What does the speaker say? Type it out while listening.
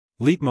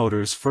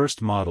Leapmotor's first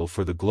model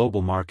for the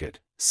global market,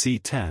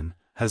 C10,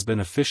 has been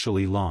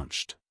officially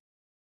launched.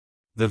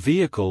 The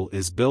vehicle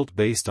is built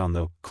based on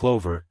the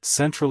Clover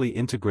centrally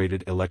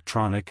integrated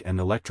electronic and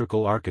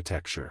electrical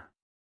architecture.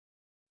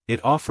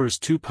 It offers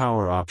two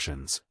power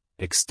options,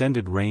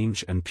 extended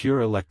range and pure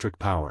electric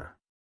power.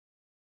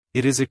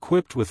 It is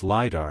equipped with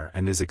Lidar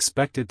and is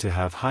expected to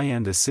have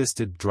high-end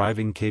assisted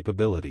driving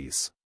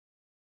capabilities.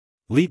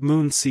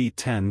 Leapmoon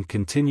C10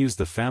 continues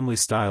the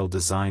family-style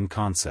design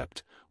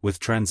concept, with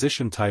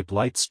transition-type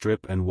light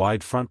strip and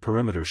wide front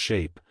perimeter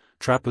shape,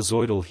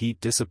 trapezoidal heat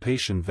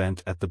dissipation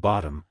vent at the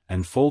bottom,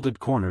 and folded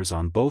corners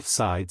on both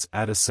sides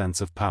add a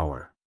sense of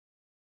power.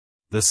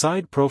 The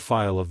side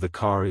profile of the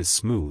car is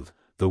smooth,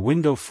 the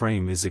window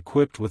frame is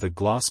equipped with a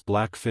gloss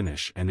black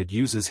finish and it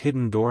uses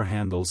hidden door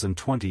handles and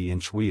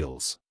 20-inch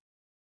wheels.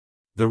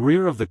 The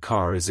rear of the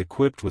car is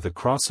equipped with a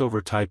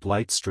crossover-type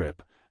light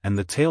strip, and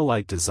the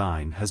taillight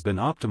design has been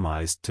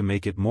optimized to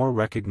make it more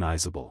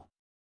recognizable.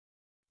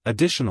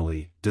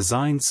 Additionally,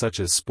 designs such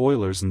as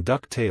spoilers and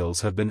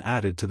ducktails have been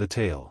added to the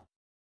tail.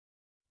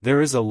 There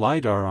is a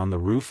Lidar on the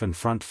roof and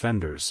front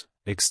fenders,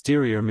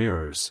 exterior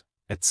mirrors,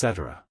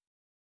 etc.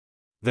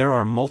 There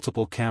are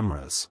multiple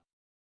cameras.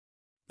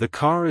 The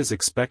car is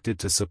expected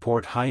to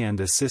support high-end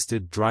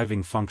assisted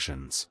driving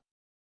functions.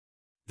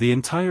 The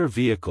entire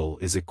vehicle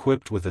is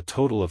equipped with a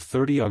total of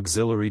 30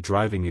 auxiliary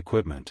driving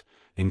equipment,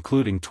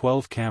 including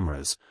 12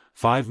 cameras,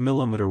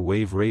 5mm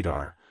wave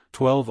radar,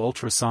 12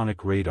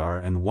 ultrasonic radar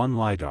and 1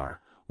 Lidar,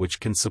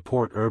 which can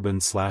support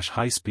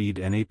urban/high-speed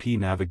NAP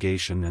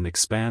navigation and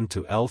expand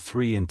to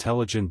L3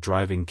 intelligent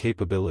driving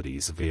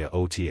capabilities via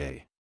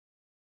OTA.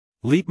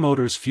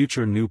 Leapmotor's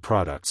future new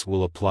products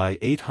will apply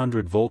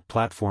 800-volt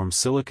platform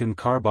silicon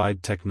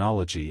carbide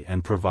technology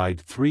and provide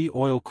 3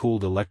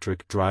 oil-cooled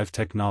electric drive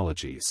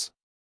technologies.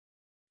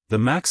 The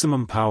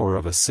maximum power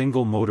of a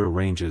single motor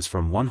ranges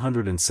from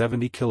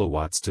 170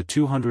 kilowatts to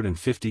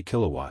 250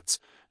 kilowatts,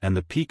 and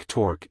the peak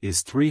torque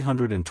is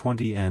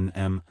 320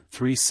 Nm,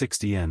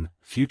 360 N.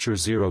 Future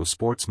Zero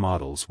Sports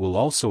models will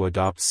also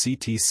adopt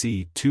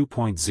CTC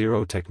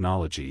 2.0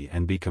 technology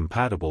and be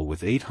compatible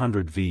with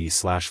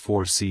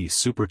 800V/4C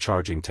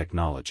supercharging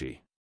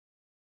technology.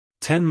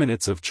 10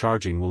 minutes of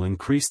charging will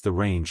increase the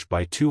range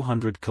by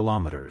 200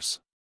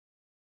 kilometers.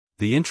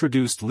 The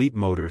introduced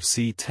Leapmotor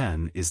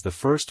C10 is the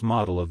first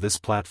model of this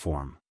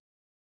platform.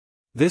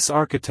 This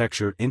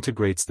architecture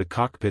integrates the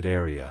cockpit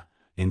area,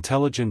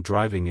 intelligent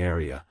driving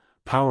area,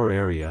 power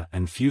area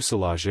and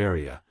fuselage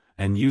area,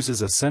 and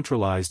uses a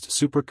centralized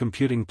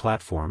supercomputing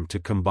platform to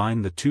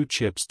combine the two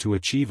chips to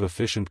achieve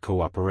efficient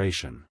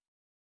cooperation.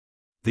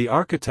 The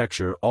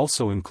architecture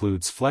also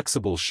includes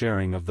flexible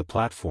sharing of the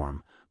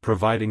platform,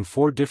 providing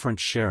 4 different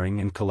sharing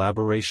and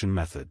collaboration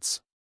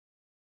methods.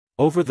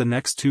 Over the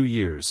next 2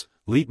 years,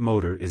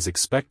 Leapmotor is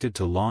expected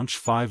to launch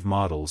 5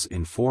 models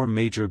in 4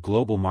 major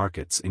global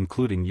markets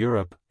including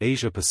Europe,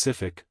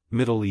 Asia-Pacific,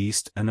 Middle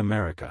East and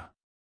America.